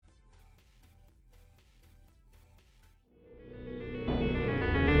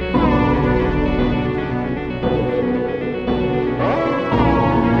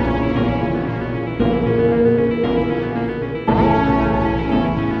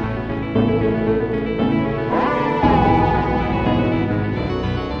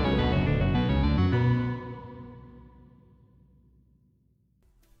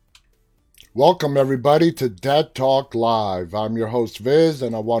Welcome, everybody, to Dead Talk Live. I'm your host, Viz,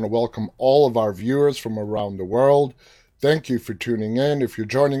 and I want to welcome all of our viewers from around the world. Thank you for tuning in. If you're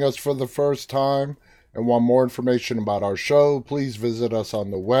joining us for the first time and want more information about our show, please visit us on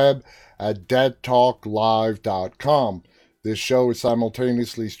the web at deadtalklive.com. This show is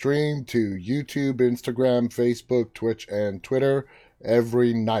simultaneously streamed to YouTube, Instagram, Facebook, Twitch, and Twitter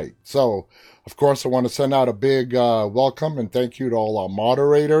every night. So, of course, I want to send out a big welcome and thank you to all our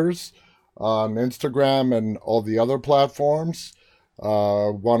moderators on Instagram and all the other platforms.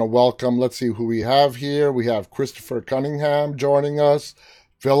 Want to welcome, let's see who we have here. We have Christopher Cunningham joining us.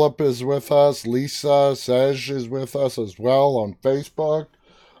 Philip is with us. Lisa Sej is with us as well on Facebook.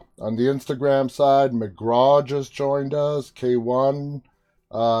 On the Instagram side, McGraw just joined us. K1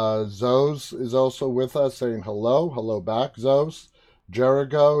 Zos is also with us saying hello. Hello back, Zos.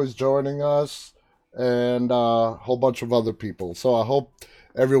 Jericho is joining us. And a whole bunch of other people. So I hope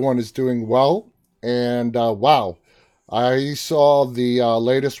everyone is doing well. And wow, I saw the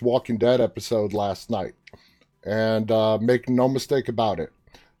latest Walking Dead episode last night. And make no mistake about it.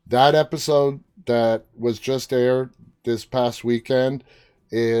 That episode that was just aired this past weekend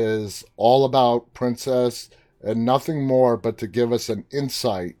is all about Princess and nothing more but to give us an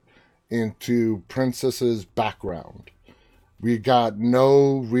insight into Princess's background. We got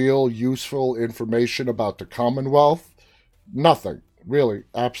no real useful information about the Commonwealth. Nothing. Really,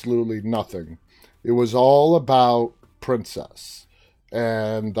 absolutely nothing. It was all about Princess.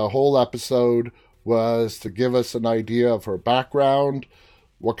 And the whole episode was to give us an idea of her background,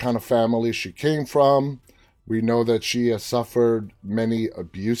 what kind of family she came from. We know that she has suffered many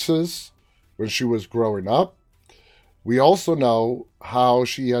abuses when she was growing up. We also know how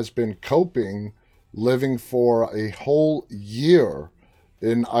she has been coping living for a whole year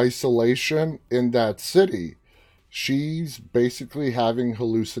in isolation in that city. She's basically having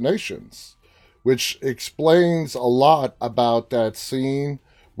hallucinations, which explains a lot about that scene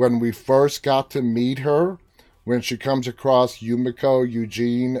when we first got to meet her, when she comes across Yumiko,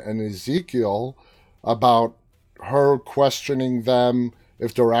 Eugene, and Ezekiel, about her questioning them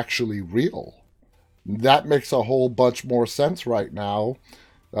if they're actually real. That makes a whole bunch more sense right now.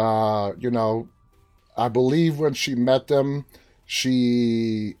 I believe when she met them,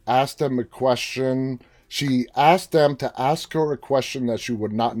 she asked them a question. She asked them to ask her a question that she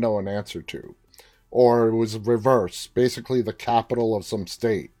would not know an answer to. Or it was reverse, basically the capital of some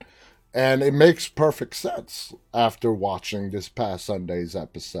state. And it makes perfect sense after watching this past Sunday's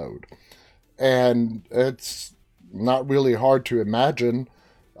episode. And it's not really hard to imagine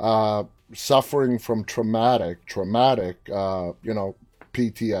suffering from traumatic,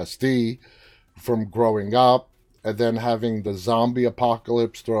 PTSD from growing up, and then having the zombie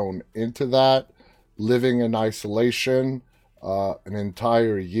apocalypse thrown into that, living in isolation an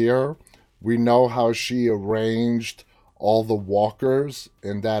entire year. We know how she arranged all the walkers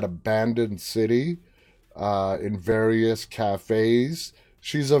in that abandoned city in various cafes.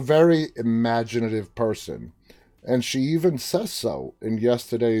 She's a very imaginative person. And she even says so in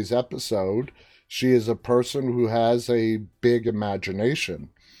yesterday's episode. She is a person who has a big imagination.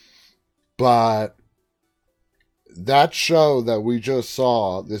 But that show that we just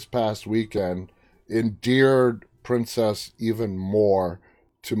saw this past weekend endeared Princess even more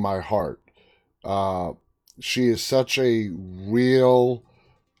to my heart. She is such a real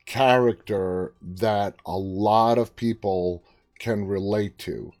character that a lot of people can relate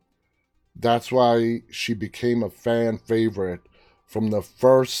to. That's why she became a fan favorite from the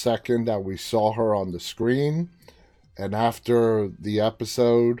first second that we saw her on the screen. And after the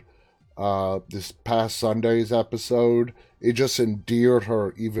episode, this past Sunday's episode, it just endeared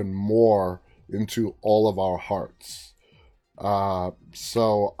her even more into all of our hearts.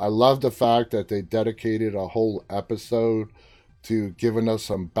 So I love the fact that they dedicated a whole episode to giving us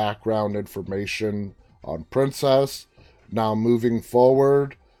some background information on Princess. Now moving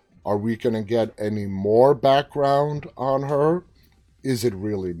forward, are we going to get any more background on her? Is it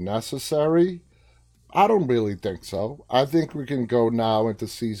really necessary? I don't really think so. I think we can go now into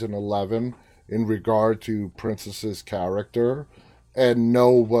season 11 in regard to Princess's character and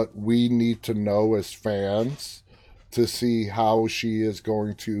know what we need to know as fans to see how she is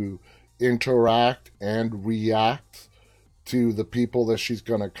going to interact and react to the people that she's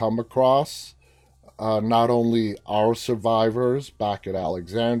going to come across. Not only our survivors back at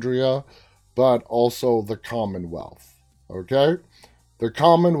Alexandria, but also the Commonwealth. Okay? The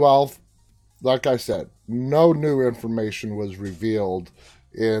Commonwealth, like I said, no new information was revealed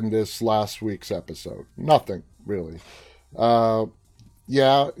in this last week's episode. Nothing, really.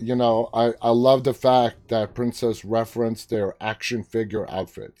 Yeah, I love the fact that Princess referenced their action figure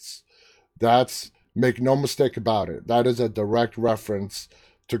outfits. That's, make no mistake about it, that is a direct reference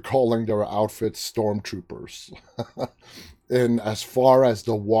to calling their outfits stormtroopers. And as far as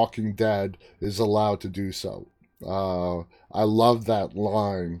The Walking Dead is allowed to do so. I love that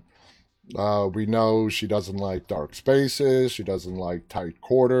line. We know she doesn't like dark spaces, she doesn't like tight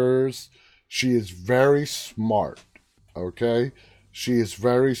quarters. She is very smart, okay? She is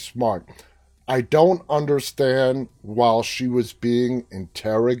very smart. I don't understand, while she was being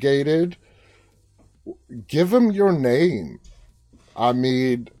interrogated, give him your name. I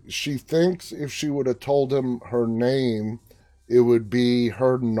mean, she thinks if she would have told him her name, it would be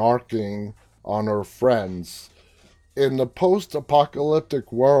her narking on her friends. In the post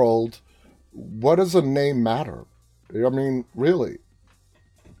apocalyptic world, what does a name matter? I mean, really,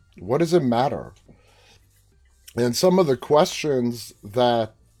 what does it matter? And some of the questions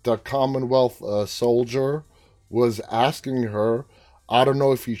that the Commonwealth soldier was asking her, I don't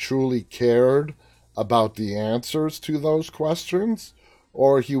know if he truly cared about the answers to those questions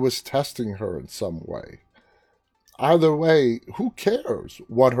or he was testing her in some way. Either way, who cares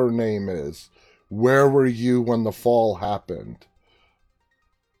what her name is? Where were you when the fall happened?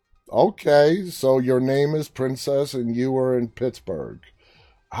 Okay, so your name is Princess and you were in Pittsburgh.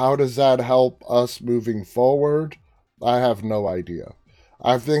 How does that help us moving forward? I have no idea.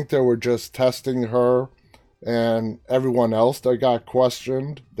 I think they were just testing her and everyone else that got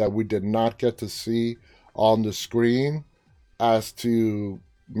questioned that we did not get to see on the screen as to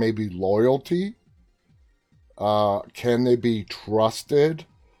maybe loyalty. Can they be trusted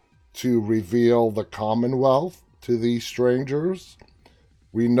to reveal the Commonwealth to these strangers?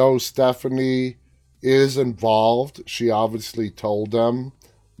 We know Stephanie is involved. She obviously told them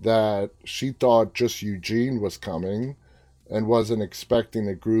that she thought just Eugene was coming and wasn't expecting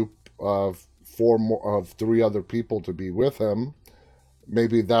a group of three other people to be with him.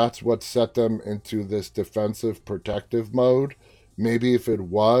 Maybe that's what set them into this defensive protective mode. Maybe if it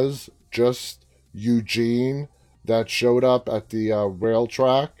was just Eugene that showed up at the rail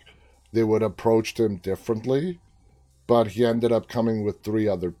track, they would have approached him differently. But he ended up coming with three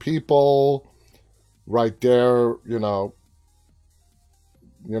other people. Right there, they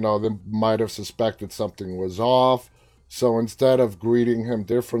might have suspected something was off. So instead of greeting him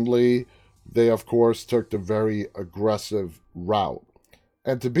differently, they of course took the very aggressive route.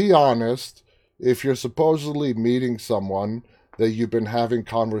 And to be honest, if you're supposedly meeting someone that you've been having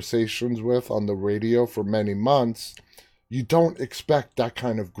conversations with on the radio for many months, you don't expect that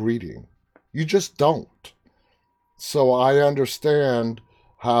kind of greeting. You just don't. So I understand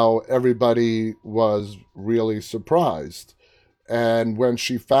how everybody was really surprised. And when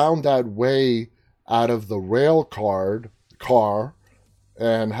she found that way out of the car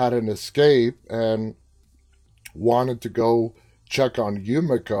and had an escape and wanted to go check on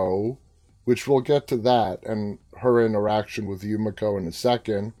Yumiko, which we'll get to that and her interaction with Yumiko in a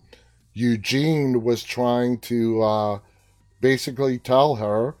second, Eugene was trying to basically tell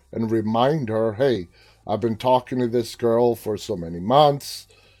her and remind her, hey, I've been talking to this girl for so many months.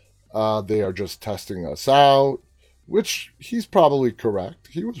 They are just testing us out, which he's probably correct.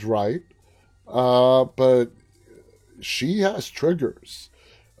 He was right. But she has triggers.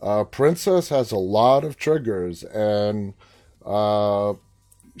 Princess has a lot of triggers, and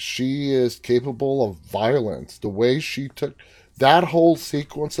she is capable of violence. The way she took that whole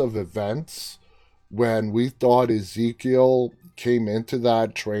sequence of events when we thought Ezekiel came into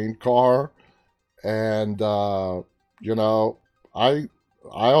that train car, and I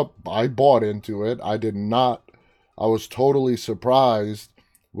bought into it. I did not. I was totally surprised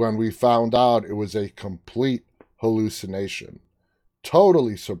when we found out it was a complete hallucination.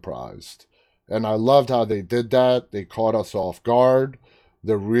 Totally surprised. And I loved how they did that. They caught us off guard.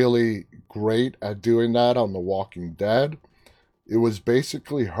 They're really great at doing that on The Walking Dead. It was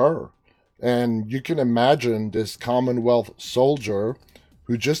basically her. And you can imagine this Commonwealth soldier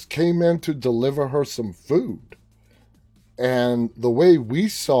who just came in to deliver her some food. And the way we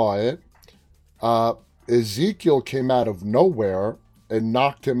saw it, Ezekiel came out of nowhere and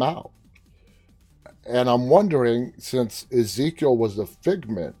knocked him out. And I'm wondering, since Ezekiel was a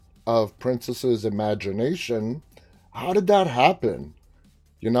figment of Princess's imagination, how did that happen?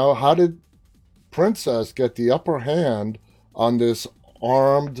 How did Princess get the upper hand on this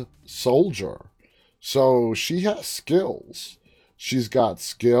armed soldier? So she has skills. She's got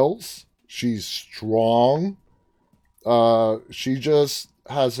skills. She's strong. She just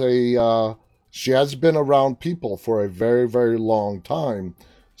has she has been around people for a very, very long time.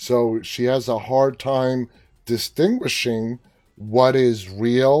 So she has a hard time distinguishing what is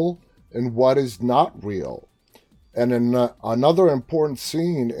real and what is not real. And another important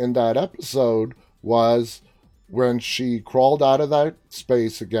scene in that episode was when she crawled out of that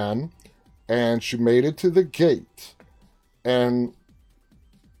space again and she made it to the gate. And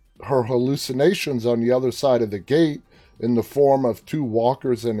her hallucinations on the other side of the gate, in the form of two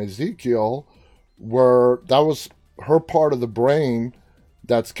walkers and Ezekiel, that was her part of the brain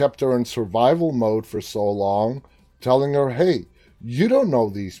that's kept her in survival mode for so long, telling her, hey, you don't know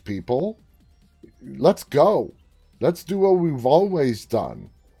these people. Let's go. Let's do what we've always done.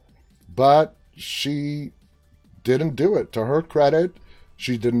 But she didn't do it. To her credit,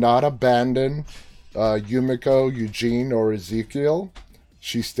 she did not abandon Yumiko, Eugene, or Ezekiel.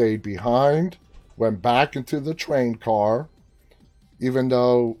 She stayed behind, went back into the train car, even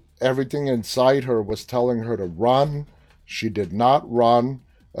though everything inside her was telling her to run. She did not run.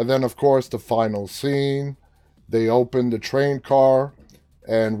 And then, of course, the final scene, they open the train car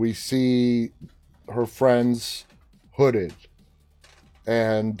and we see her friends hooded.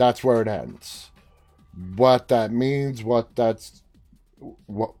 And that's where it ends. What that means, what it's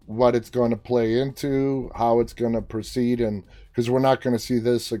going to play into, how it's going to proceed, and because we're not going to see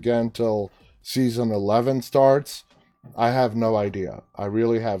this again till season 11 starts, I have no idea. I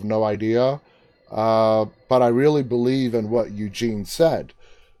really have no idea. But I really believe in what Eugene said.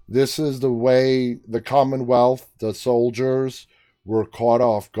 This is the way the Commonwealth, the soldiers, were caught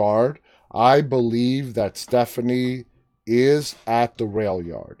off guard. I believe that Stephanie is at the rail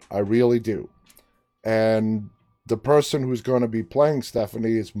yard. I really do. And the person who's going to be playing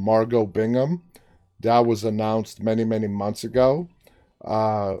Stephanie is Margot Bingham. That was announced many, many months ago.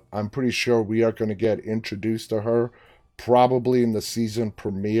 I'm pretty sure we are going to get introduced to her probably in the season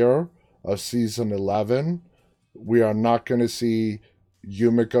premiere of season 11. We are not going to see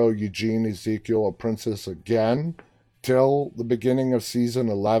Yumiko, Eugene, Ezekiel, or Princess again till the beginning of season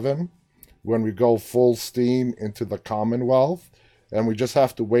 11, when we go full steam into the Commonwealth. And we just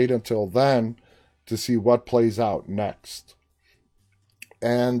have to wait until then to see what plays out next.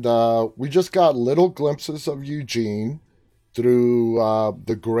 And we just got little glimpses of Eugene through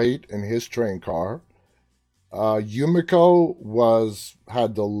the grate in his train car. Yumiko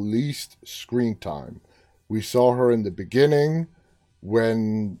had the least screen time. We saw her in the beginning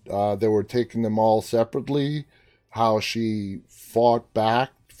when they were taking them all separately, how she fought back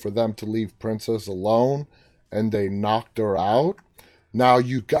for them to leave Princess alone, and they knocked her out. Now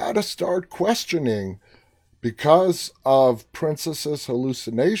you gotta start questioning, because of Princess's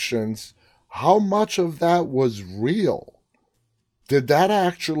hallucinations, how much of that was real? Did that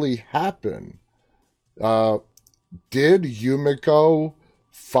actually happen? Did Yumiko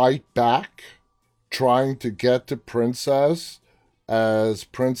fight back, trying to get to Princess, as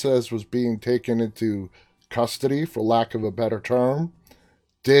Princess was being taken into custody, for lack of a better term?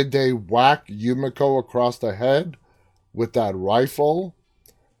 Did they whack Yumiko across the head with that rifle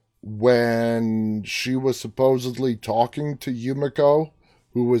when she was supposedly talking to Yumiko,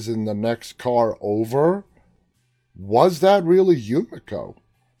 who was in the next car over? Was that really Yumiko?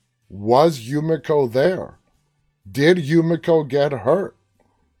 Was Yumiko there? Did Yumiko get hurt?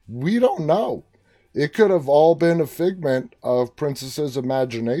 We don't know. It could have all been a figment of Princess's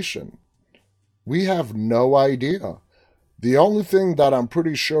imagination. We have no idea. The only thing that I'm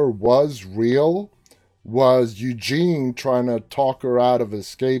pretty sure was real was Eugene trying to talk her out of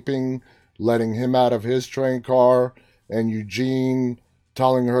escaping, letting him out of his train car, and Eugene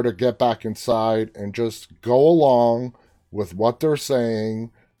telling her to get back inside and just go along with what they're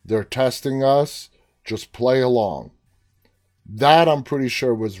saying. They're testing us. Just play along. That I'm pretty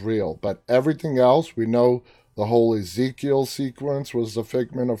sure was real. But everything else, we know the whole Ezekiel sequence was a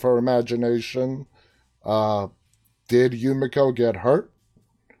figment of her imagination. Did Yumiko get hurt?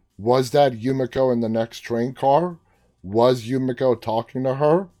 Was that Yumiko in the next train car? Was Yumiko talking to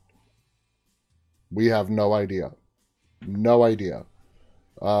her? We have no idea. No idea.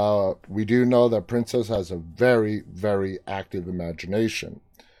 We do know that Princess has a very, very active imagination.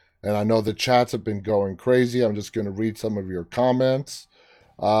 And I know the chats have been going crazy. I'm just going to read some of your comments.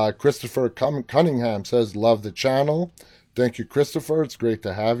 Christopher Cunningham says, love the channel. Thank you, Christopher. It's great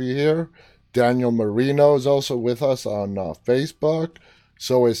to have you here. Daniel Marino is also with us on Facebook.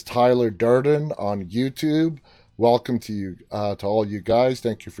 So is Tyler Durden on YouTube. Welcome to you, to all you guys.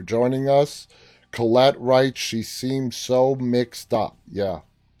 Thank you for joining us. Colette writes, she seems so mixed up. Yeah,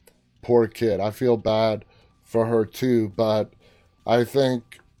 poor kid. I feel bad for her too, but I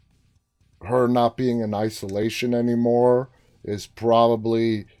think her not being in isolation anymore is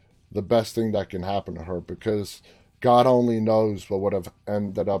probably the best thing that can happen to her, because God only knows what would have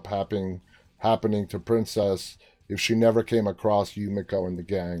ended up happening to Princess if she never came across Yumiko and the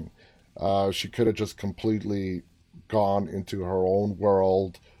gang. She could have just completely gone into her own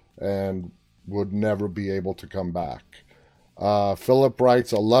world and would never be able to come back. Philip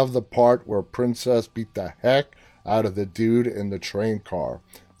writes, I love the part where Princess beat the heck out of the dude in the train car.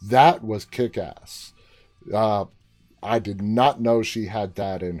 That was kick-ass. I did not know she had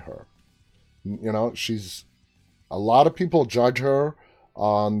that in her. You know, a lot of people judge her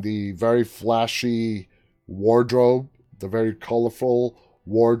on the very flashy wardrobe, the very colorful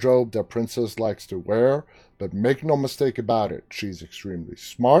wardrobe that Princess likes to wear. But make no mistake about it, she's extremely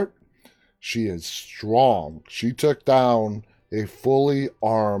smart. She is strong. She took down a fully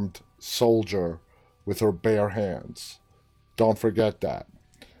armed soldier with her bare hands. Don't forget that.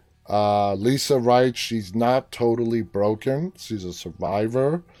 Lisa writes, she's not totally broken. She's a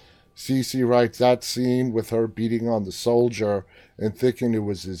survivor. Cece writes, that scene with her beating on the soldier and thinking it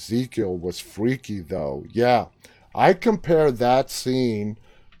was Ezekiel was freaky, though. Yeah, I compare that scene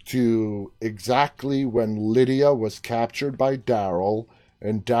to exactly when Lydia was captured by Daryl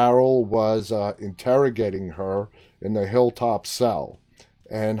and Daryl was interrogating her in the hilltop cell,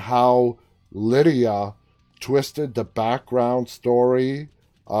 and how Lydia twisted the background story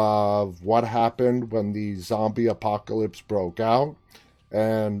of what happened when the zombie apocalypse broke out.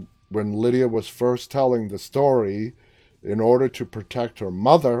 And when Lydia was first telling the story, in order to protect her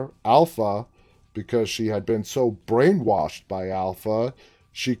mother, Alpha, because she had been so brainwashed by Alpha,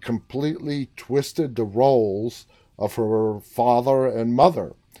 she completely twisted the roles of her father and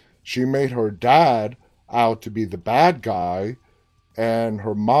mother. She made her dad out to be the bad guy and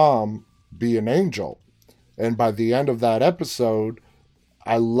her mom be an angel. And by the end of that episode,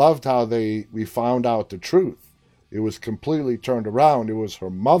 I loved how we found out the truth. It was completely turned around. It was her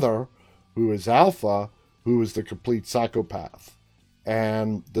mother, who is Alpha, who is the complete psychopath.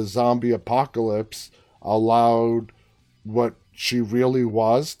 And the zombie apocalypse allowed what she really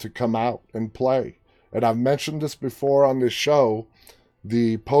was to come out and play. And I've mentioned this before on this show.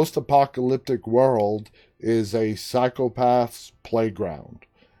 The post-apocalyptic world is a psychopath's playground.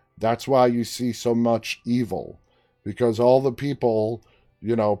 That's why you see so much evil. Because all the people,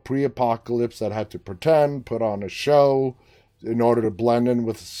 you know, pre-apocalypse that had to pretend, put on a show in order to blend in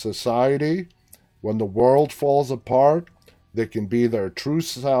with society, when the world falls apart, they can be their true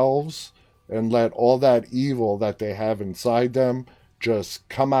selves and let all that evil that they have inside just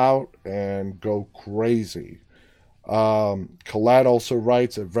come out and go crazy. Colette also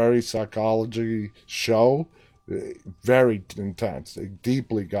writes a very psychology show, very intense. It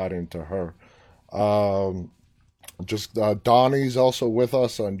deeply got into her. Donnie's also with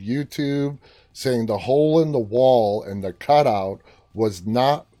us on YouTube, saying the hole in the wall and the cutout was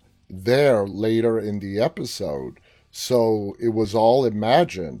not there later in the episode, so it was all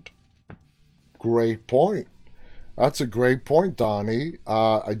imagined. Great point. That's a great point, Donnie.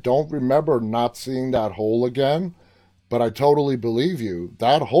 I don't remember not seeing that hole again, but I totally believe you.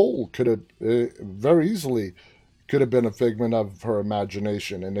 That hole could have very easily could have been a figment of her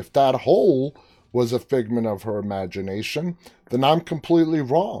imagination. And if that hole was a figment of her imagination, then I'm completely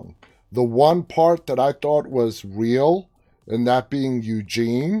wrong. The one part that I thought was real, and that being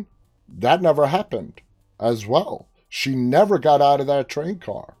Eugene, that never happened as well. She never got out of that train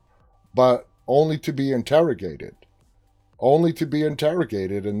car, but only to be interrogated. Only to be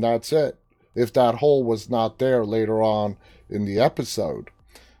interrogated, and that's it. If that hole was not there later on in the episode.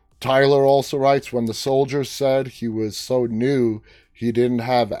 Tyler also writes, when the soldier said he was so new he didn't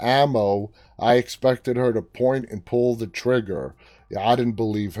have ammo, I expected her to point and pull the trigger. Yeah, I didn't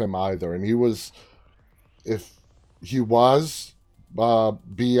believe him either. And if he was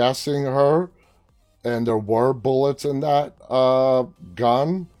BSing her and there were bullets in that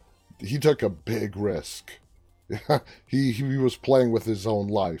gun, he took a big risk. he was playing with his own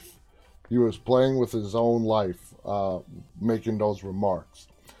life. He was playing with his own life, making those remarks.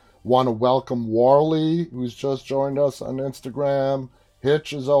 Want to welcome Warley, who's just joined us on Instagram.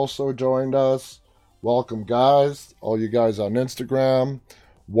 Hitch has also joined us. Welcome, guys. All you guys on Instagram.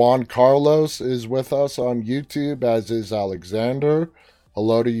 Juan Carlos is with us on YouTube, as is Alexander.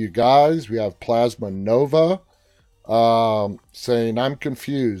 Hello to you guys. We have Plasma Nova saying, I'm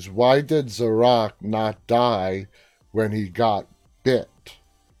confused. Why did Zarak not die when he got bit?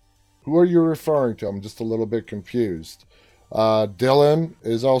 Who are you referring to? I'm just a little bit confused. Dylan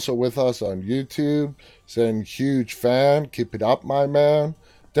is also with us on YouTube, saying, huge fan. Keep it up, my man.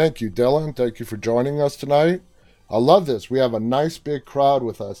 Thank you, Dylan. Thank you for joining us tonight. I love this. We have a nice big crowd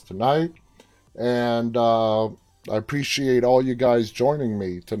with us tonight. And I appreciate all you guys joining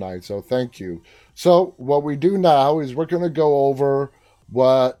me tonight. So thank you. So what we do now is we're going to go over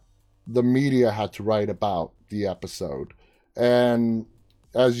what the media had to write about the episode. And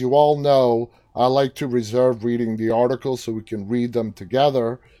as you all know, I like to reserve reading the articles so we can read them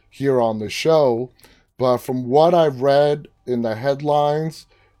together here on the show. But from what I've read in the headlines,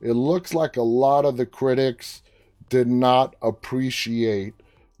 it looks like a lot of the critics did not appreciate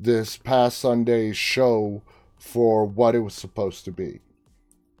this past Sunday's show for what it was supposed to be.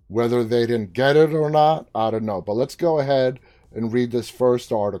 Whether they didn't get it or not, I don't know. But let's go ahead and read this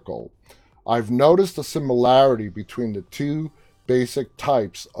first article. I've noticed a similarity between the two basic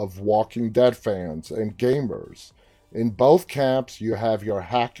types of Walking Dead fans and gamers. In both camps, you have your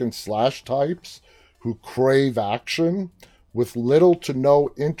hack and slash types who crave action with little to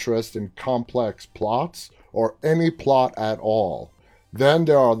no interest in complex plots or any plot at all. Then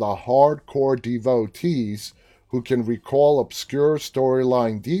there are the hardcore devotees who can recall obscure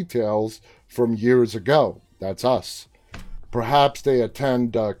storyline details from years ago. That's us. Perhaps they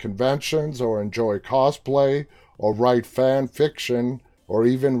attend conventions or enjoy cosplay or write fan fiction or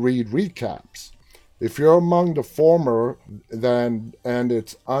even read recaps. If you're among the former, then and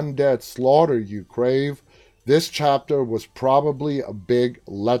it's undead slaughter you crave, this chapter was probably a big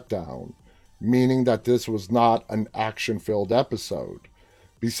letdown, meaning that this was not an action-filled episode.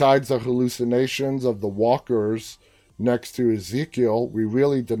 Besides the hallucinations of the walkers next to Ezekiel, we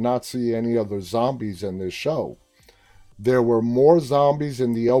really did not see any other zombies in this show. There were more zombies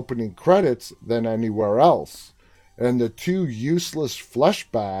in the opening credits than anywhere else, and the two useless flesh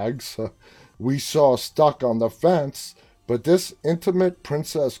bags we saw stuck on the fence, but this intimate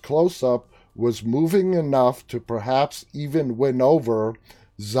princess close-up was moving enough to perhaps even win over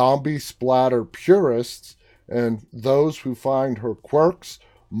zombie splatter purists and those who find her quirks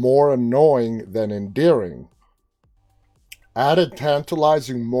more annoying than endearing. Add a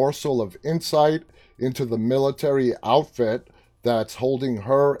tantalizing morsel of insight into the military outfit that's holding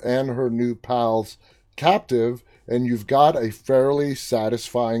her and her new pals captive, and you've got a fairly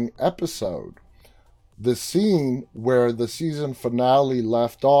satisfying episode. The scene where the season finale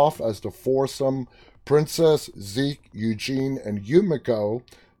left off as the foursome Princess, Zeke, Eugene, and Yumiko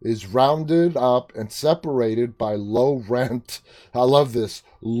is rounded up and separated by low-rent, I love this,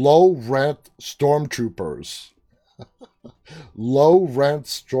 low-rent stormtroopers. Low-rent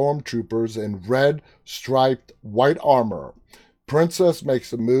stormtroopers in red striped white armor. Princess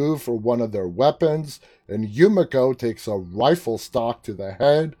makes a move for one of their weapons, and Yumiko takes a rifle stock to the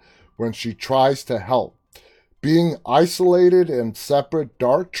head when she tries to help. Being isolated in separate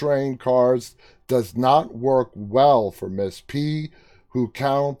dark train cars does not work well for Miss P, who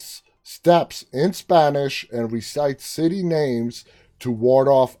counts steps in Spanish and recites city names to ward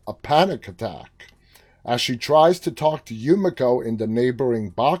off a panic attack. As she tries to talk to Yumiko in the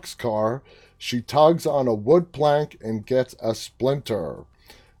neighboring boxcar, she tugs on a wood plank and gets a splinter.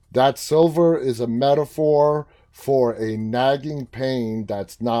 That silver is a metaphor for a nagging pain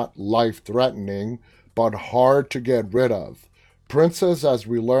that's not life-threatening, but hard to get rid of. Princess, as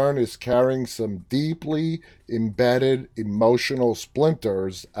we learn, is carrying some deeply embedded emotional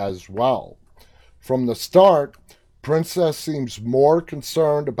splinters as well. From the start, Princess seems more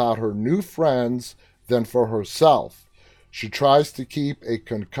concerned about her new friends than for herself. She tries to keep a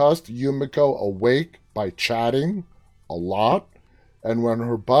concussed Yumiko awake by chatting a lot, and when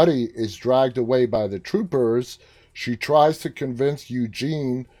her buddy is dragged away by the troopers, she tries to convince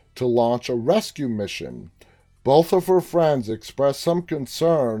Eugene to launch a rescue mission. Both of her friends express some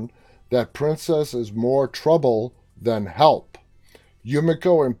concern that Princess is more trouble than help.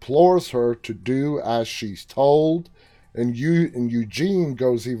 Yumiko implores her to do as she's told, and Eugene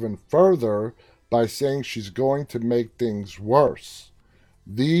goes even further by saying she's going to make things worse.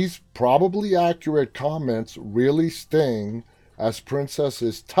 These probably accurate comments really sting, as Princess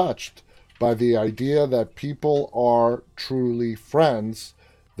is touched by the idea that people are truly friends,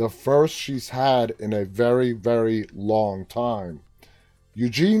 the first she's had in a very, very long time.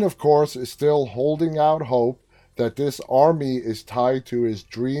 Eugene, of course, is still holding out hope that this army is tied to his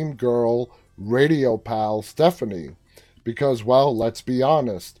dream girl radio pal Stephanie, because, well, let's be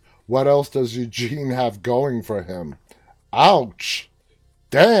honest, what else does Eugene have going for him? Ouch!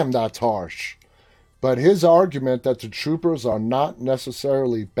 Damn, that's harsh. But his argument that the troopers are not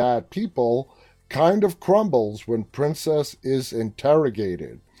necessarily bad people kind of crumbles when Princess is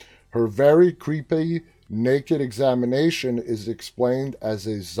interrogated. Her very creepy, naked examination is explained as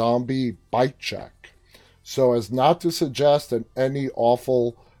a zombie bite check, so as not to suggest any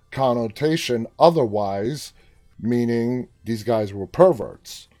awful connotation otherwise, meaning these guys were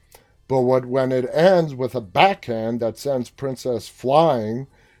perverts. But when it ends with a backhand that sends Princess flying,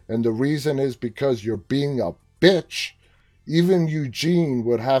 and the reason is because you're being a bitch, even Eugene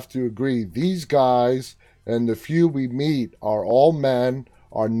would have to agree these guys and the few we meet are all men,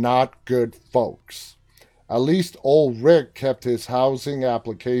 are not good folks. At least old Rick kept his housing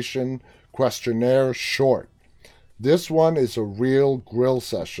application questionnaire short. This one is a real grill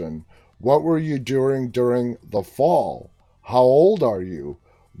session. What were you doing during the fall? How old are you?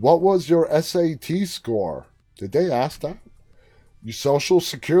 What was your SAT score? Did they ask that? Your social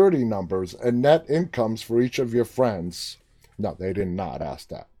security numbers and net incomes for each of your friends. No, they did not ask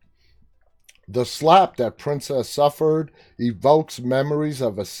that. The slap that Princess suffered evokes memories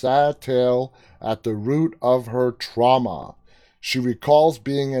of a sad tale at the root of her trauma. She recalls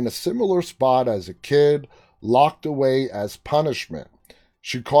being in a similar spot as a kid, locked away as punishment.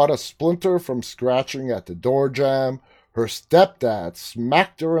 She caught a splinter from scratching at the door jamb. Her stepdad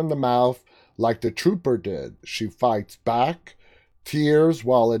smacked her in the mouth like the trooper did. She fights back, tears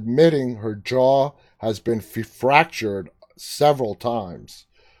while admitting her jaw has been fractured several times.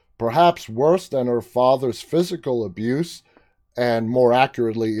 Perhaps worse than her father's physical abuse, and more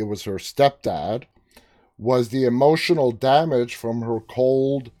accurately, it was her stepdad, was the emotional damage from her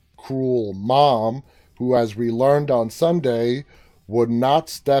cold, cruel mom, who, as we learned on Sunday, would not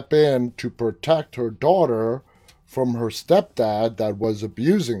step in to protect her daughter from her stepdad that was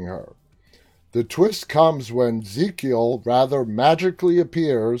abusing her. The twist comes when Ezekiel rather magically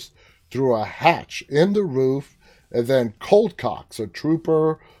appears through a hatch in the roof and then cold cocks a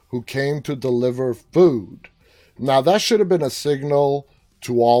trooper who came to deliver food. Now, that should have been a signal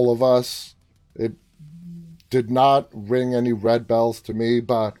to all of us. It did not ring any red bells to me,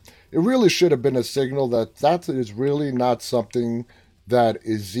 but it really should have been a signal that that is really not something that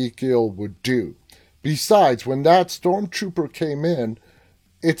Ezekiel would do. Besides, when that stormtrooper came in,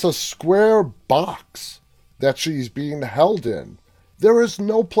 it's a square box that she's being held in. There is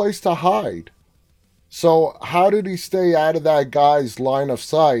no place to hide. So how did he stay out of that guy's line of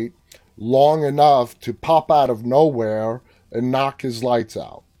sight long enough to pop out of nowhere and knock his lights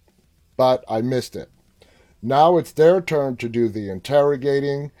out? But I missed it. Now it's their turn to do the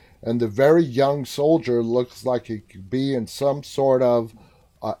interrogating, and the very young soldier looks like he could be in some sort of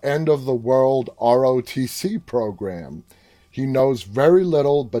end-of-the-world ROTC program. He knows very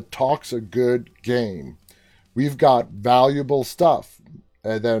little but talks a good game. We've got valuable stuff.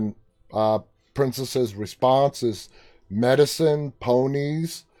 And then Princess's response is medicine,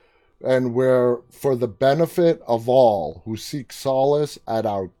 ponies, and we're for the benefit of all who seek solace at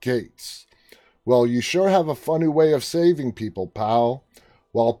our gates. Well, you sure have a funny way of saving people, pal.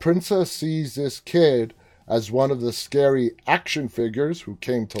 While Princess sees this kid as one of the scary action figures who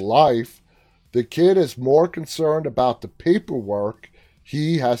came to life, the kid is more concerned about the paperwork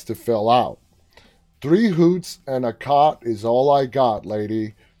he has to fill out. 3 hoots and a cot is all I got,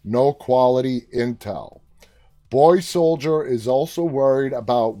 lady. No quality intel. Boy Soldier is also worried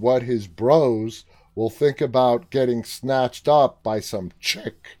about what his bros will think about getting snatched up by some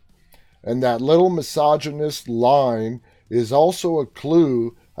chick. And that little misogynist line is also a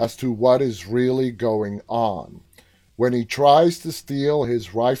clue as to what is really going on. When he tries to steal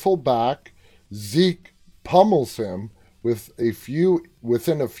his rifle back, Zeke pummels him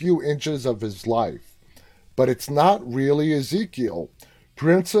within a few inches of his life. But it's not really Ezekiel.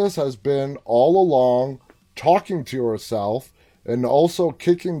 Princess has been all along talking to herself and also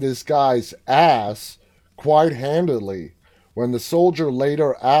kicking this guy's ass quite handily. When the soldier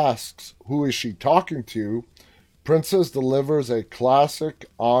later asks who is she talking to, Princess delivers a classic,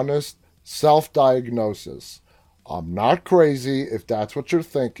 honest self-diagnosis. I'm not crazy if that's what you're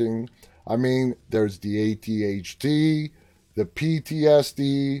thinking. I mean, there's the ADHD, the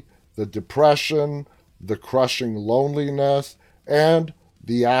PTSD, the depression, the crushing loneliness, and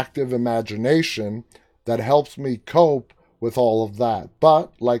the active imagination that helps me cope with all of that.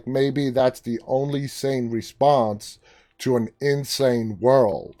 But, like, maybe that's the only sane response to an insane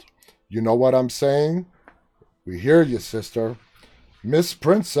world. You know what I'm saying? We hear you, sister. Miss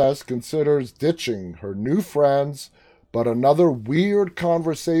Princess considers ditching her new friends, but another weird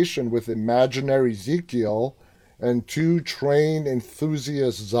conversation with imaginary Ezekiel and 2 train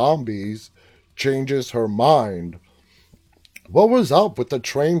enthusiast zombies changes her mind. What was up with the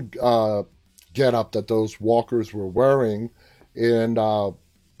train get-up that those walkers were wearing in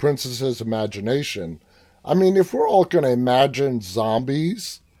Princess's imagination? I mean, if we're all going to imagine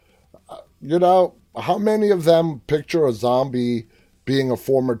zombies, how many of them picture a zombie being a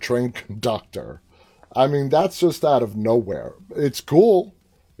former train conductor? I mean, that's just out of nowhere. It's cool.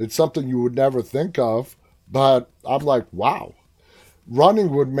 It's something you would never think of, but I'm like, wow. Running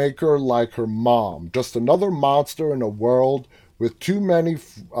would make her like her mom, just another monster in a world with too many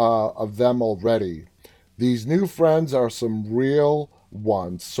of them already. These new friends are some real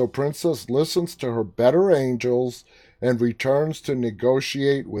ones, so Princess listens to her better angels and returns to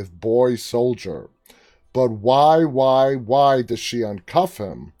negotiate with boy soldier. But why does she uncuff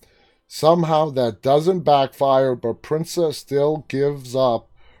him? Somehow that doesn't backfire, but Princess still gives up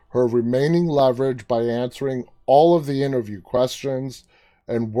her remaining leverage by answering all of the interview questions,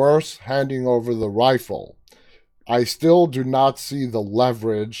 and worse, handing over the rifle. I still do not see the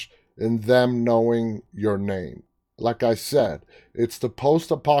leverage in them knowing your name. Like I said, it's the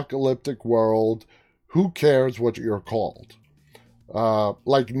post apocalyptic world. Who cares what you're called?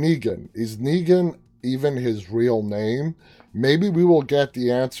 Like Negan. Is Negan even his real name? Maybe we will get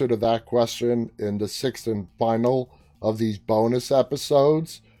the answer to that question in the sixth and final of these bonus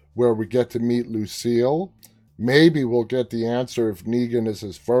episodes where we get to meet Lucille. Maybe we'll get the answer if Negan is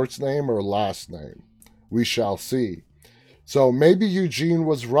his first name or last name. We shall see. So maybe Eugene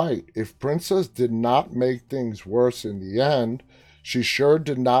was right. If Princess did not make things worse in the end, she sure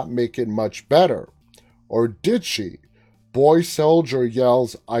did not make it much better. Or did she? Boy Soldier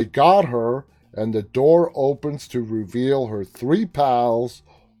yells, "I got her," and the door opens to reveal her three pals,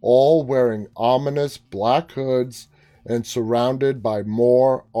 all wearing ominous black hoods and surrounded by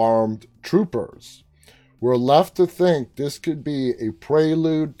more armed troopers. We're left to think this could be a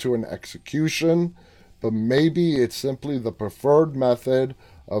prelude to an execution, but maybe it's simply the preferred method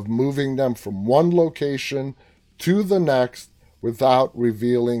of moving them from one location to the next without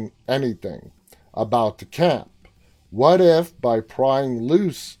revealing anything about the camp. What if, by prying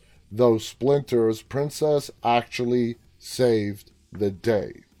loose those splinters, Princess actually saved the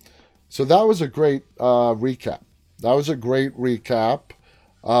day? So that was a great recap. That was a great recap.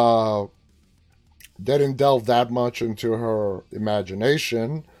 They didn't delve that much into her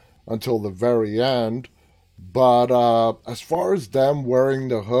imagination until the very end. But as far as them wearing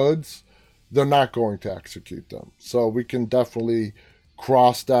the hoods, they're not going to execute them. So we can definitely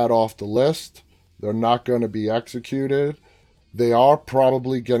cross that off the list. They're not going to be executed. They are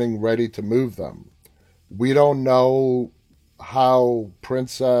probably getting ready to move them. We don't know how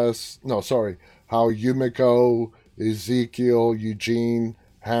how Yumiko, Ezekiel, Eugene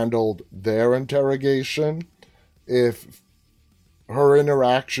handled their interrogation. If her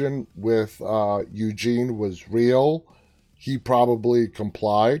interaction with Eugene was real, he probably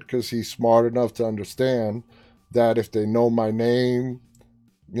complied because he's smart enough to understand that if they know my name,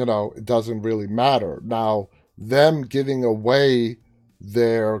 it doesn't really matter. Now, them giving away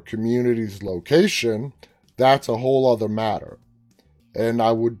their community's location, that's a whole other matter. And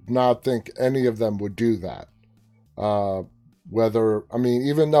I would not think any of them would do that.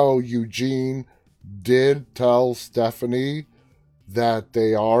 Even though Eugene did tell Stephanie that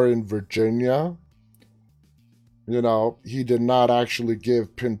they are in Virginia, he did not actually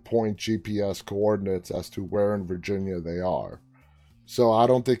give pinpoint GPS coordinates as to where in Virginia they are. So I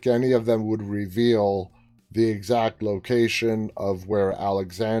don't think any of them would reveal the exact location of where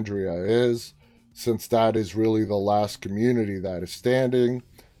Alexandria is, since that is really the last community that is standing,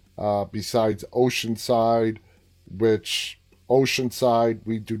 besides Oceanside, which Oceanside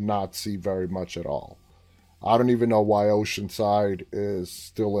we do not see very much at all. I don't even know why Oceanside is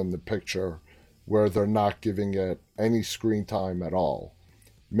still in the picture, where they're not giving it any screen time at all.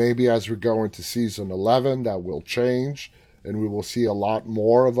 Maybe as we go into season 11, that will change, and we will see a lot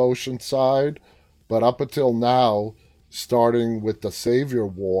more of Oceanside. But up until now, starting with the Savior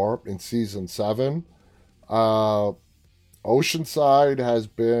War in season 7, Oceanside has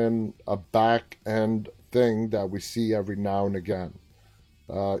been a back end thing that we see every now and again.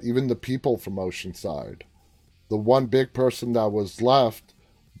 Even the people from Oceanside. The one big person that was left,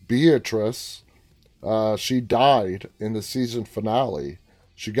 Beatrice, she died in the season finale.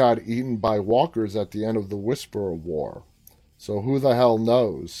 She got eaten by walkers at the end of the Whisperer War. So who the hell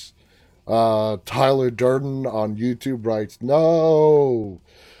knows? Tyler Durden on YouTube writes, "No!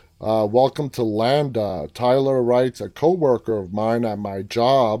 Welcome to Lambda." Tyler writes, "A coworker of mine at my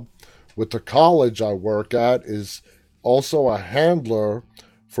job with the college I work at is also a handler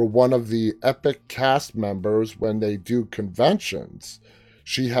for one of the Epic cast members when they do conventions.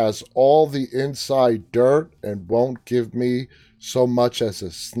 She has all the inside dirt and won't give me so much as a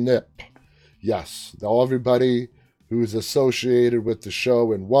snip." Yes, everybody who's associated with the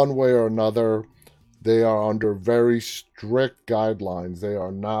show in one way or another, they are under very strict guidelines. They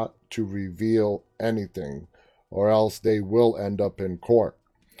are not to reveal anything, or else they will end up in court.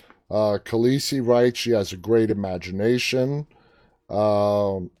 Khaleesi writes she has a great imagination.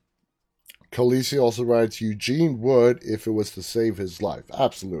 Khaleesi also writes, Eugene would if it was to save his life.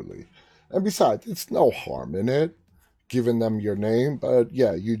 Absolutely. And besides, it's no harm in it, giving them your name. But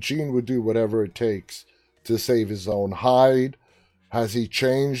yeah, Eugene would do whatever it takes to save his own hide. Has he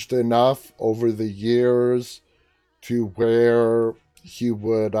changed enough over the years to where he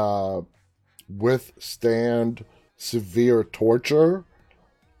would withstand severe torture?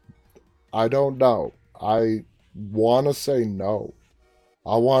 I don't know. I want to say no.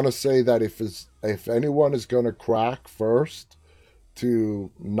 I want to say that if anyone is going to crack first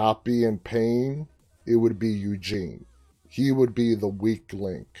to not be in pain, it would be Eugene. He would be the weak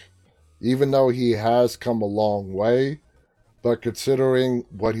link. Even though he has come a long way, but considering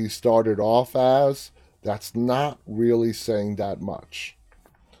what he started off as, that's not really saying that much.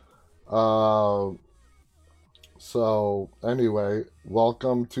 Uh, so, anyway,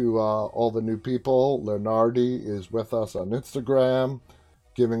 welcome to all the new people. Leonardi is with us on Instagram,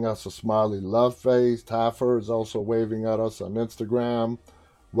 giving us a smiley love face. Taffer is also waving at us on Instagram.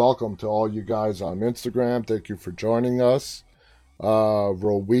 Welcome to all you guys on Instagram. Thank you for joining us.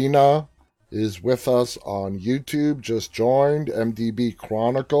 Rowena is with us on YouTube, just joined. MDB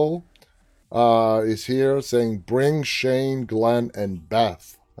Chronicle is here saying, bring Shane, Glenn, and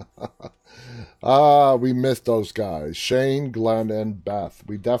Beth. We missed those guys. Shane, Glenn, and Beth.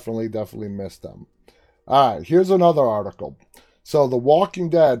 We definitely missed them. All right, here's another article. So, The Walking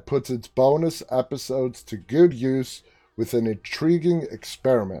Dead puts its bonus episodes to good use with an intriguing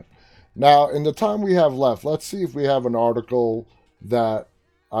experiment. Now, in the time we have left, let's see if we have an article that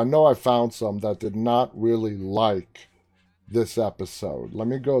I know I found some that did not really like this episode. Let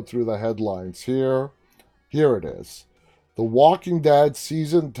me go through the headlines here. Here it is. The Walking Dead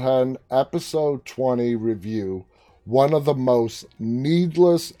Season 10, Episode 20 review. One of the most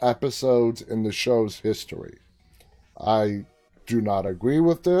needless episodes in the show's history. I do not agree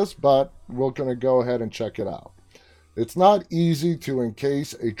with this, but we're going to go ahead and check it out. It's not easy to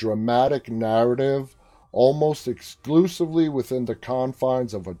encase a dramatic narrative almost exclusively within the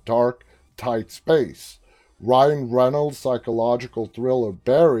confines of a dark, tight space. Ryan Reynolds' psychological thriller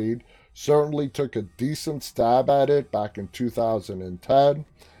Buried certainly took a decent stab at it back in 2010,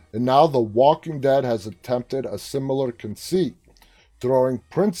 and now The Walking Dead has attempted a similar conceit, throwing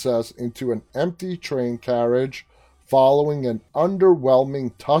Princess into an empty train carriage following an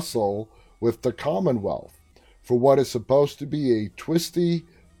underwhelming tussle with the Commonwealth for what is supposed to be a twisty,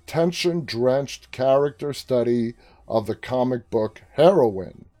 tension-drenched character study of the comic book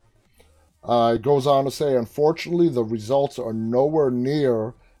heroine. It goes on to say, unfortunately, the results are nowhere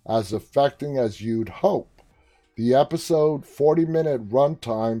near as affecting as you'd hope. The episode 40-minute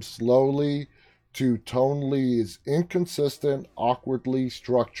runtime slowly to tonally is inconsistent, awkwardly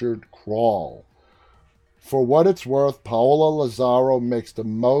structured crawl. For what it's worth, Paola Lazaro makes the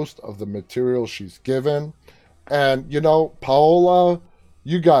most of the material she's given. And, you know, Paola,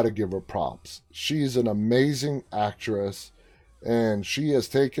 you got to give her props. She's an amazing actress, and she has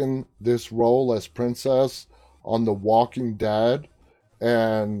taken this role as Princess on The Walking Dead.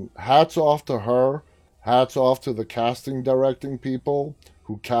 And hats off to her. Hats off to the casting directing people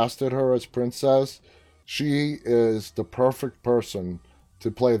who casted her as Princess. She is the perfect person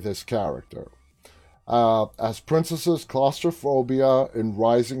to play this character. As Princess's claustrophobia and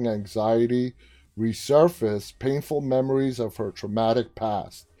rising anxiety resurface painful memories of her traumatic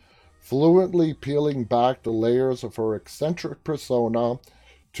past, fluently peeling back the layers of her eccentric persona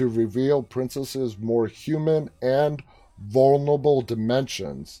to reveal Princess's more human and vulnerable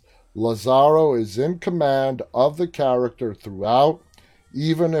dimensions. Lazaro is in command of the character throughout,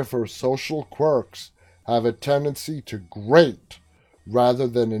 even if her social quirks have a tendency to grate rather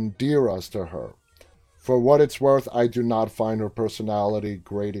than endear us to her. For what it's worth, I do not find her personality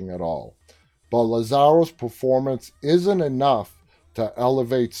grating at all. But Lazaro's performance isn't enough to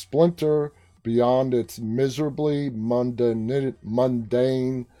elevate Splinter beyond its miserably mundane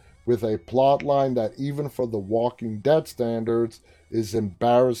with a plotline that even for The Walking Dead standards is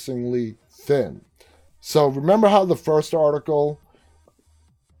embarrassingly thin. So remember how the first article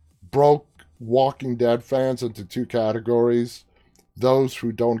broke Walking Dead fans into two categories? Those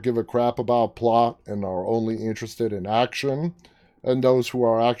who don't give a crap about plot and are only interested in action, and those who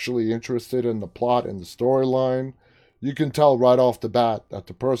are actually interested in the plot and the storyline. You can tell right off the bat that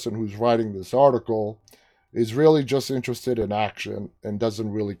the person who's writing this article is really just interested in action and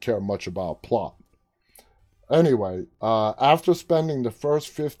doesn't really care much about plot. Anyway, after spending the first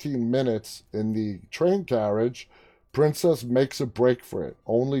 15 minutes in the train carriage, Princess makes a break for it,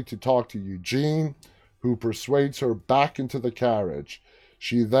 only to talk to Eugene, who persuades her back into the carriage.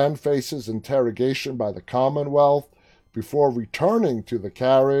 She then faces interrogation by the Commonwealth before returning to the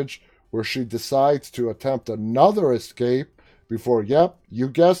carriage, where she decides to attempt another escape before, yep, you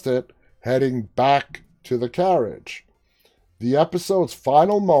guessed it, heading back to the carriage. The episode's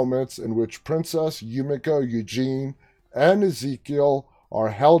final moments, in which Princess, Yumiko, Eugene, and Ezekiel are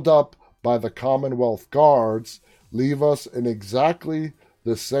held up by the Commonwealth guards, leave us in exactly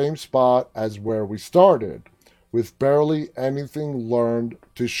the same spot as where we started, with barely anything learned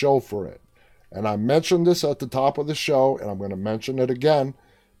to show for it. And I mentioned this at the top of the show, and I'm going to mention it again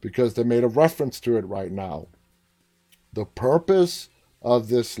because they made a reference to it right now. The purpose of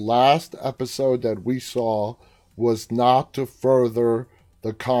this last episode that we saw was not to further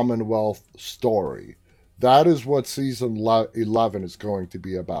the Commonwealth story. That is what season 11 is going to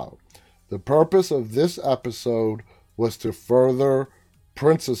be about. The purpose of this episode was to further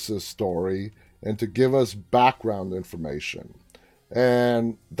Princess's story and to give us background information.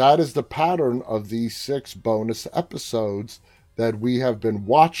 And that is the pattern of these 6 bonus episodes that we have been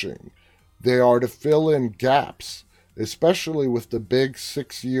watching. They are to fill in gaps, especially with the big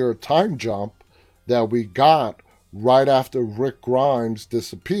 6-year time jump that we got right after Rick Grimes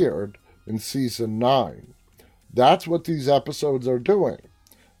disappeared in season 9. That's what these episodes are doing.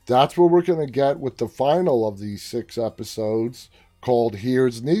 That's what we're going to get with the final of these 6 episodes called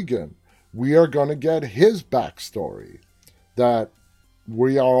Here's Negan. We are going to get his backstory that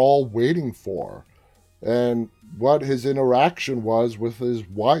we are all waiting for, and what his interaction was with his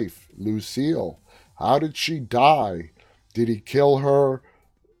wife, Lucille. How did she die? Did he kill her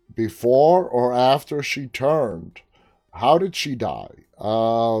before or after she turned? How did she die?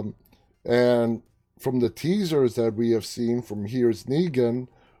 And from the teasers that we have seen from Here's Negan,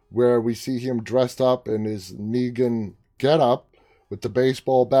 where we see him dressed up in his Negan getup with the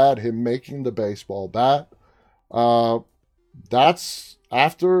baseball bat, him making the baseball bat, that's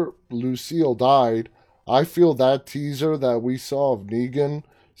after Lucille died. I feel that teaser that we saw of Negan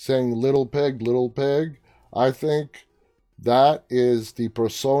saying little pig, I think that is the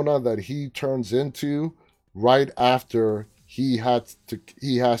persona that he turns into right after he has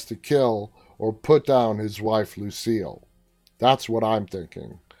to kill or put down his wife Lucille. That's what I'm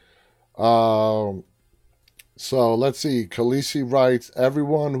thinking. So let's see. Khaleesi writes,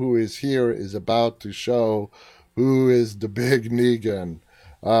 everyone who is here is about to show who is the big Negan.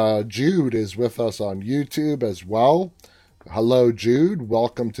 Jude is with us on YouTube as well. Hello, Jude.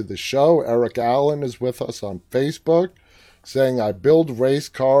 Welcome to the show. Eric Allen is with us on Facebook, saying, I build race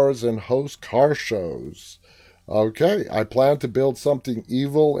cars and host car shows. Okay, I plan to build something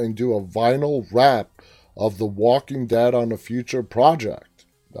evil and do a vinyl wrap of The Walking Dead on a future project.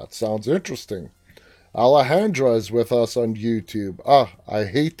 That sounds interesting. Alejandra is with us on YouTube. I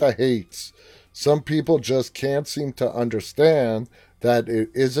hate the hates. Some people just can't seem to understand that it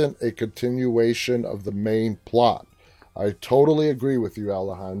isn't a continuation of the main plot. I totally agree with you,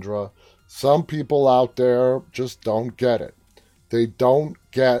 Alejandra. Some people out there just don't get it. They don't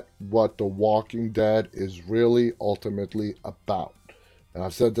get what The Walking Dead is really ultimately about. And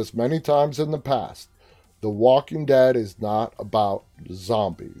I've said this many times in the past. The Walking Dead is not about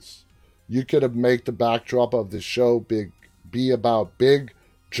zombies. You could have made the backdrop of the show be about big,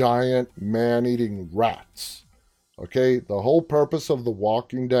 giant, man-eating rats. Okay? The whole purpose of The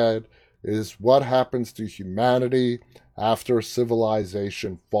Walking Dead is what happens to humanity after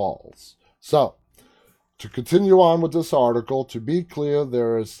civilization falls. So, to continue on with this article, to be clear,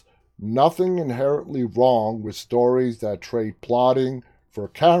 there is nothing inherently wrong with stories that trade plotting for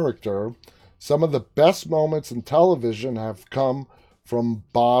character. Some of the best moments in television have come from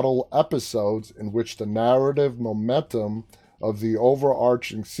bottle episodes in which the narrative momentum of the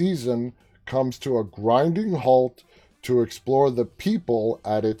overarching season comes to a grinding halt to explore the people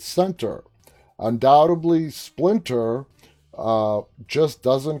at its center. Undoubtedly, Splinter just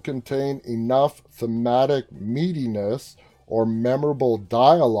doesn't contain enough thematic meatiness or memorable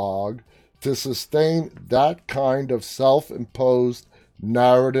dialogue to sustain that kind of self-imposed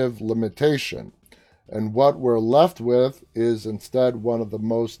narrative limitation. And what we're left with is instead one of the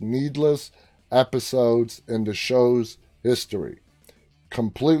most needless episodes in the show's history.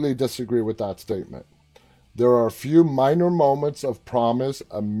 Completely disagree with that statement. There are a few minor moments of promise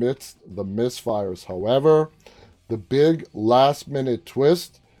amidst the misfires, however. The big last-minute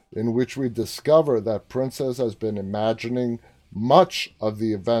twist in which we discover that Princess has been imagining much of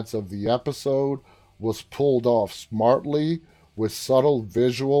the events of the episode was pulled off smartly with subtle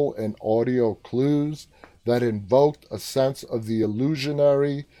visual and audio clues that invoked a sense of the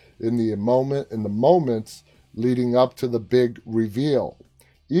illusionary in the moments leading up to the big reveal.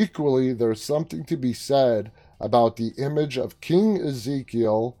 Equally, there's something to be said about the image of King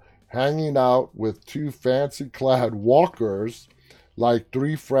Ezekiel hanging out with 2 fancy-clad walkers like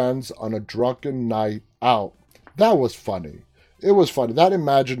 3 friends on a drunken night out. That was funny. It was funny. That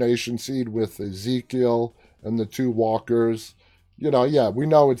imagination scene with Ezekiel and the 2 walkers, we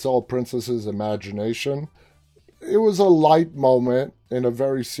know it's all Princess's imagination. It was a light moment in a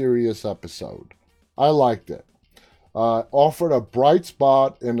very serious episode. I liked it. offered a bright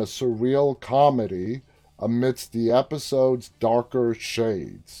spot in a surreal comedy amidst the episode's darker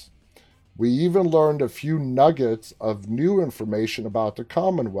shades. We even learned a few nuggets of new information about the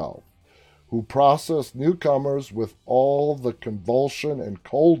Commonwealth, who processed newcomers with all the convulsion and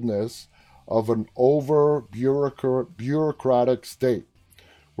coldness of an over bureaucratic state.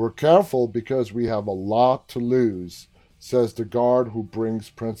 We're careful because we have a lot to lose, says the guard who brings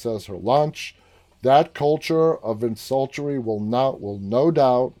Princess her lunch. That culture of insultery will no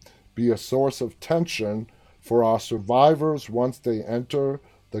doubt be a source of tension for our survivors once they enter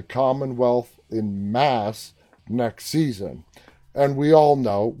the Commonwealth in mass next season. And we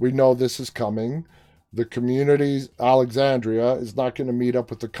know this is coming. The communities, Alexandria, is not going to meet up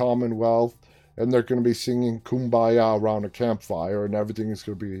with the Commonwealth, and they're going to be singing Kumbaya around a campfire, and everything is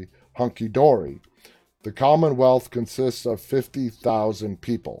going to be hunky dory. The Commonwealth consists of 50,000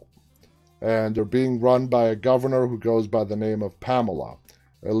 people, and they're being run by a governor who goes by the name of Pamela.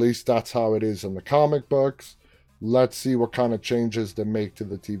 At least that's how it is in the comic books. Let's see what kind of changes they make to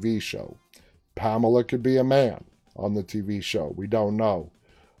the TV show. Pamela could be a man on the TV show. We don't know.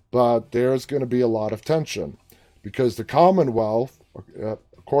 But there's going to be a lot of tension because the Commonwealth,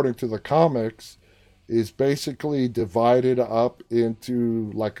 according to the comics, is basically divided up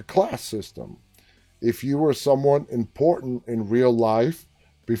into like a class system. If you were someone important in real life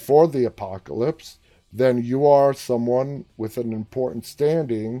before the apocalypse, then you are someone with an important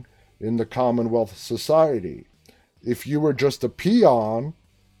standing in the Commonwealth society. If you were just a peon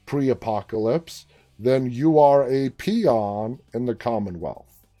pre-apocalypse, then you are a peon in the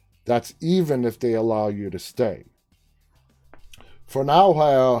Commonwealth. That's even if they allow you to stay. For now,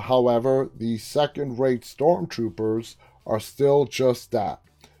 however, the second-rate stormtroopers are still just that.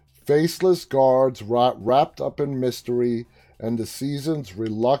 Faceless guards wrapped up in mystery and the season's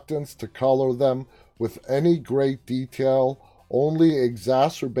reluctance to color them with any great detail only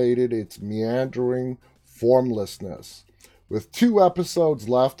exacerbated its meandering formlessness. With 2 episodes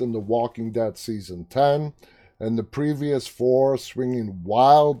left in The Walking Dead Season 10, and the previous 4 swinging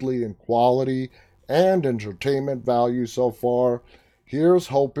wildly in quality and entertainment value so far, here's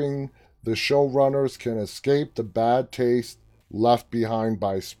hoping the showrunners can escape the bad taste left behind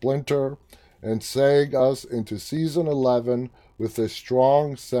by Splinter and seg us into Season 11 with a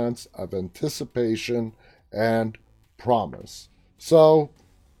strong sense of anticipation and promise. So,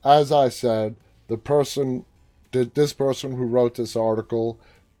 as I said, this person who wrote this article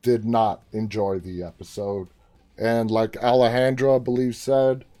did not enjoy the episode. And like Alejandra, I believe,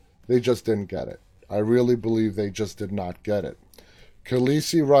 said, they just didn't get it. I really believe they just did not get it.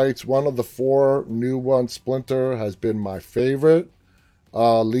 Khaleesi writes, one of the 4 new ones, Splinter, has been my favorite.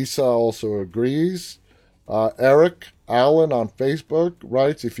 Lisa also agrees. Eric Allen on Facebook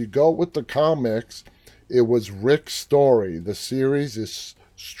writes, if you go with the comics, it was Rick's story. The series is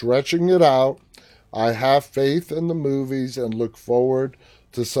stretching it out. I have faith in the movies and look forward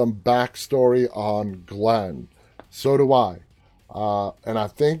to some backstory on Glenn. So do I. And I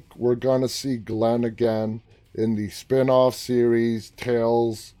think we're going to see Glenn again in the spin-off series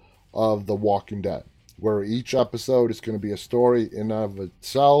Tales of the Walking Dead, where each episode is going to be a story in of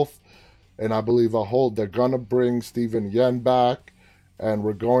itself. And I believe they're going to bring Stephen Yen back, and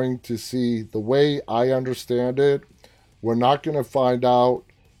we're going to see, the way I understand it, we're not going to find out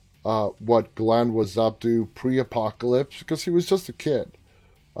what Glenn was up to pre-apocalypse because he was just a kid.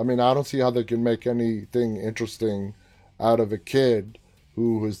 I mean, I don't see how they can make anything interesting out of a kid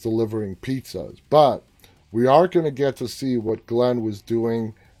who was delivering pizzas. But we are going to get to see what Glenn was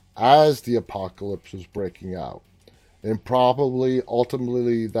doing as the apocalypse was breaking out. And probably,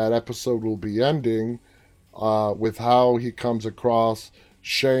 ultimately, that episode will be ending with how he comes across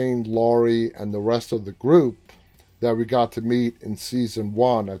Shane, Laurie, and the rest of the group that we got to meet in Season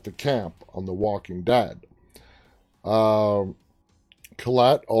 1 at the camp on The Walking Dead.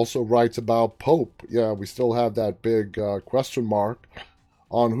 Colette also writes about Pope. Yeah, we still have that big question mark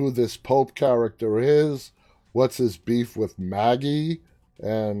on who this Pope character is, what's his beef with Maggie,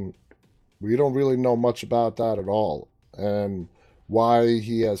 and we don't really know much about that at all. And why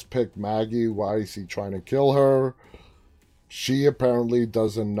he has picked Maggie, why is he trying to kill her? She apparently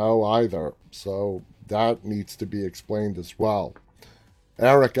doesn't know either, so that needs to be explained as well.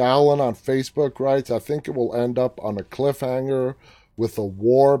 Eric Allen on Facebook writes, I think it will end up on a cliffhanger with a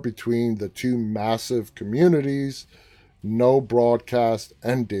war between the 2 massive communities, no broadcast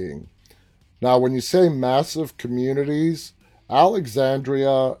ending. Now, when you say massive communities,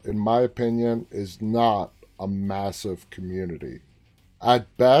 Alexandria, in my opinion, is not a massive community.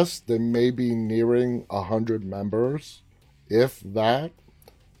 At best, they may be nearing 100 members, if that.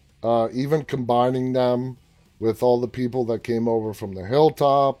 Even combining them with all the people that came over from the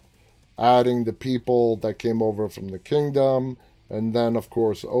hilltop, adding the people that came over from the kingdom, and then, of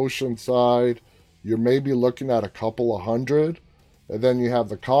course, Oceanside. You're maybe looking at a couple of hundred. And then you have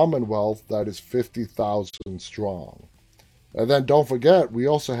the Commonwealth that is 50,000 strong. And then don't forget, we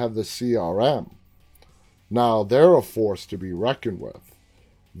also have the CRM. Now, they're a force to be reckoned with.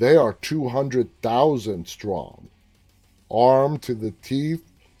 They are 200,000 strong, armed to the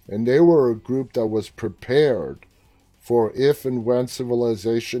teeth, and they were a group that was prepared for if and when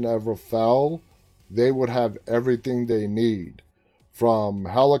civilization ever fell, they would have everything they need, from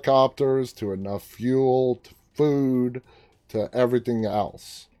helicopters to enough fuel to food to everything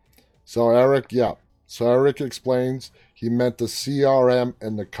else. So Eric explains he meant the CRM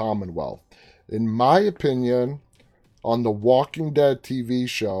and the Commonwealth. In my opinion, on the Walking Dead TV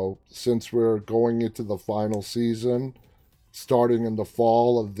show, since we're going into the final season, starting in the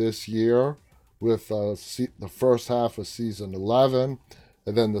fall of this year, with the first half of season 11,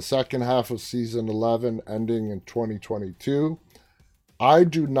 and then the second half of season 11 ending in 2022, I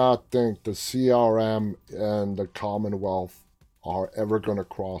do not think the CRM and the Commonwealth are ever going to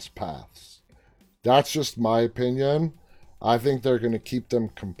cross paths. That's just my opinion. I think they're going to keep them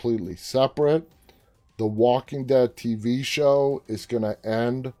completely separate. The Walking Dead TV show is going to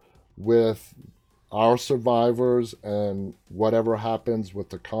end with our survivors and whatever happens with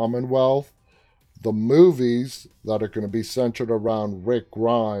the Commonwealth. The movies that are going to be centered around Rick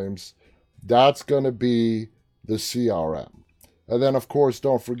Grimes, that's going to be the CRM. And then, of course,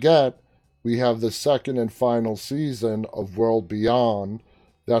 don't forget, we have the second and final season of World Beyond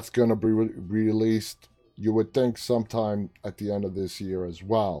that's going to be released, you would think, sometime at the end of this year as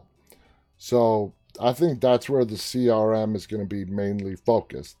well. So I think that's where the CRM is going to be mainly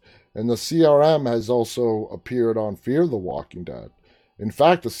focused. And the CRM has also appeared on Fear the Walking Dead. In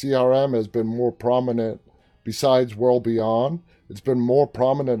fact, the CRM has been more prominent, besides World Beyond, it's been more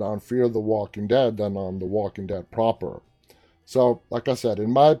prominent on Fear the Walking Dead than on The Walking Dead proper. So, like I said,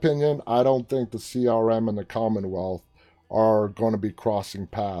 in my opinion, I don't think the CRM and the Commonwealth are going to be crossing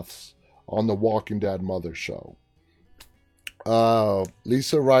paths on the Walking Dead Mother show.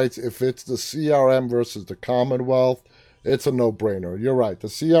 Lisa writes, if it's the CRM versus the Commonwealth, it's a no-brainer. You're right. The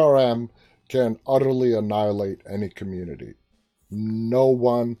CRM can utterly annihilate any community. No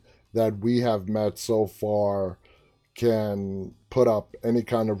one that we have met so far can put up any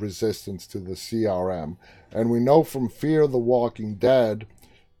kind of resistance to the CRM. And we know from Fear the Walking Dead,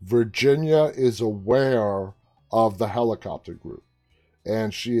 Virginia is aware of the helicopter group,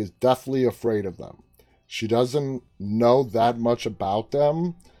 and she is deathly afraid of them. She doesn't know that much about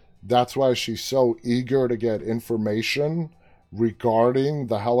them. That's why she's so eager to get information regarding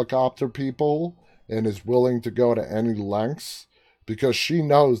the helicopter people and is willing to go to any lengths because she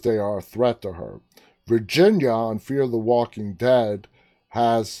knows they are a threat to her. Virginia on Fear the Walking Dead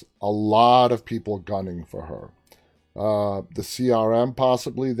has a lot of people gunning for her. The CRM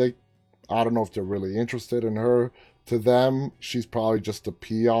possibly, I don't know if they're really interested in her. To them, she's probably just a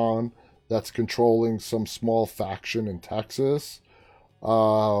peon that's controlling some small faction in Texas. She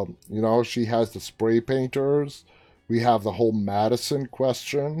has the spray painters. We have the whole Madison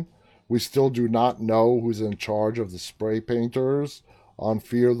question. We still do not know who's in charge of the spray painters on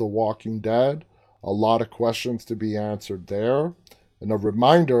Fear the Walking Dead. A lot of questions to be answered there. And a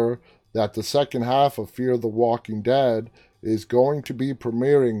reminder that the second half of Fear the Walking Dead is going to be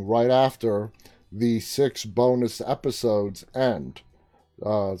premiering right after the 6 bonus episodes end.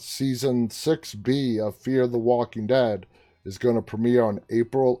 Season 6B of Fear the Walking Dead is going to premiere on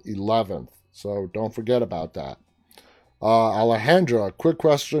April 11th. So don't forget about that. Alejandra, quick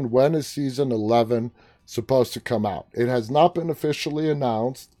question. When is season 11 supposed to come out? It has not been officially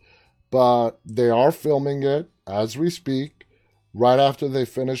announced, but they are filming it as we speak. Right after they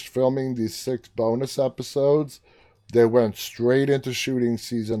finished filming these 6 bonus episodes, they went straight into shooting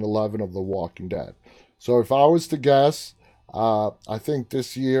season 11 of The Walking Dead. So if I was to guess, I think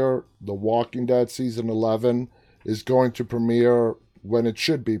this year The Walking Dead season 11 is going to premiere when it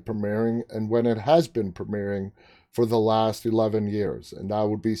should be premiering and when it has been premiering for the last 11 years, and that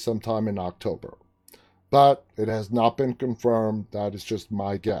would be sometime in October. But it has not been confirmed. That is just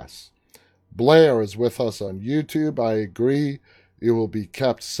my guess. Blair is with us on YouTube. I agree. It will be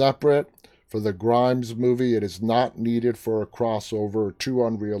kept separate. For the Grimes movie, it is not needed for a crossover, too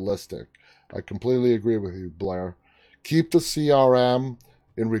unrealistic. I completely agree with you, Blair. Keep the CRM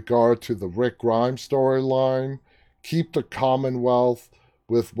in regard to the Rick Grimes storyline. Keep the Commonwealth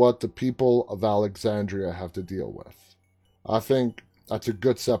with what the people of Alexandria have to deal with. I think that's a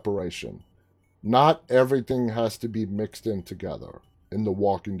good separation. Not everything has to be mixed in together. in the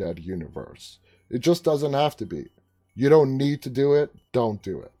Walking Dead universe. It just doesn't have to be. You don't need to do it. Don't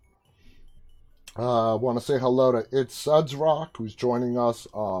do it. I want to say hello to It's Suds Rock, who's joining us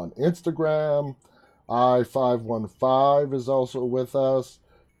on Instagram. I515 is also with us.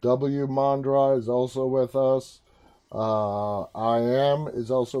 W Mandra is also with us. I Am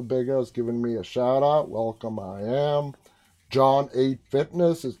is also big us, giving me a shout out. Welcome, I Am. John 8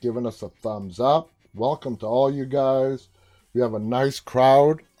 Fitness is giving us a thumbs up. Welcome to all you guys. We have a nice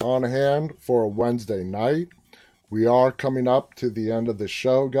crowd on hand for a Wednesday night. We are coming up to the end of the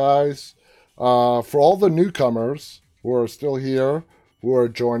show, guys. For all the newcomers who are still here, who are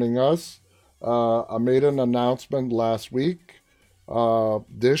joining us, I made an announcement last week.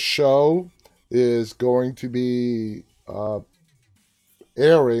 This show is going to be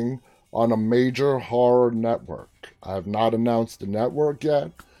airing on a major horror network. I have not announced the network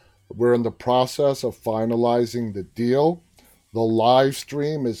yet. We're in the process of finalizing the deal. The live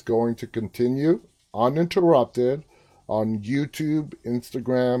stream is going to continue uninterrupted on YouTube,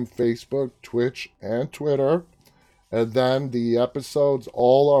 Instagram, Facebook, Twitch, and Twitter. And then the episodes,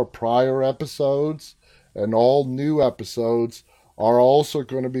 all our prior episodes and all new episodes are also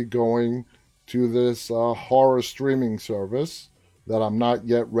going to be going to this horror streaming service that I'm not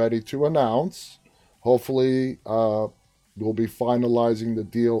yet ready to announce. Hopefully, we'll be finalizing the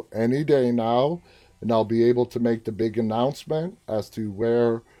deal any day now, and I'll be able to make the big announcement as to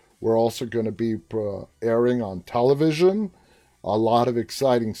where we're also going to be airing on television. A lot of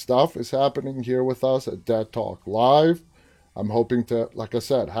exciting stuff is happening here with us at Dead Talk Live. I'm hoping to, like I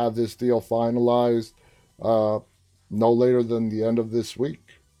said, have this deal finalized no later than the end of this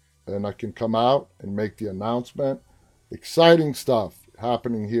week. And I can come out and make the announcement. Exciting stuff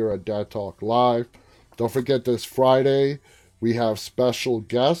happening here at Dead Talk Live. Don't forget this Friday, we have special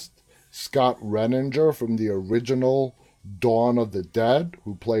guest Scott Renninger from the original Dawn of the Dead,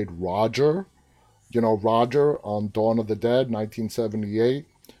 who played Roger. You know, Roger on Dawn of the Dead, 1978,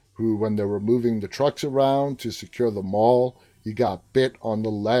 who, when they were moving the trucks around to secure the mall, he got bit on the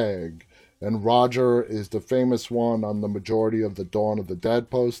leg. And Roger is the famous one on the majority of the Dawn of the Dead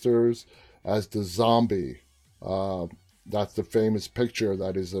posters as the zombie. That's the famous picture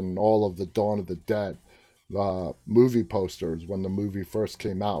that is in all of the Dawn of the Dead movie posters when the movie first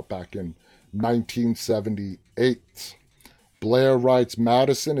came out back in 1978. Blair writes,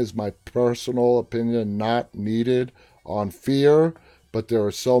 Madison is my personal opinion not needed on Fear, but there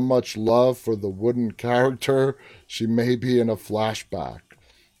is so much love for the wooden character. She may be in a flashback.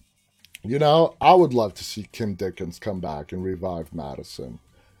 You know, I would love to see Kim Dickens come back and revive Madison.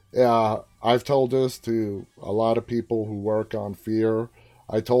 I've told this to a lot of people who work on Fear.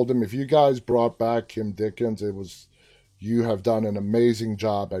 I told them, if you guys brought back Kim Dickens, you have done an amazing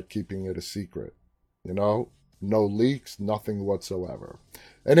job at keeping it a secret. You know, no leaks, nothing whatsoever.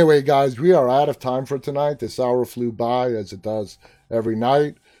 Anyway, guys, we are out of time for tonight. This hour flew by as it does every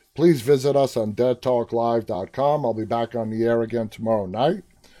night. Please visit us on deadtalklive.com. I'll be back on the air again tomorrow night.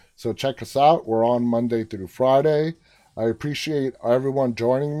 So check us out. We're on Monday through Friday. I appreciate everyone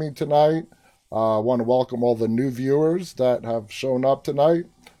joining me tonight. I want to welcome all the new viewers that have shown up tonight.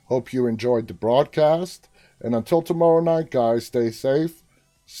 Hope you enjoyed the broadcast. And until tomorrow night, guys, stay safe,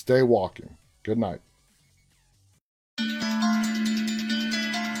 stay walking. Good night.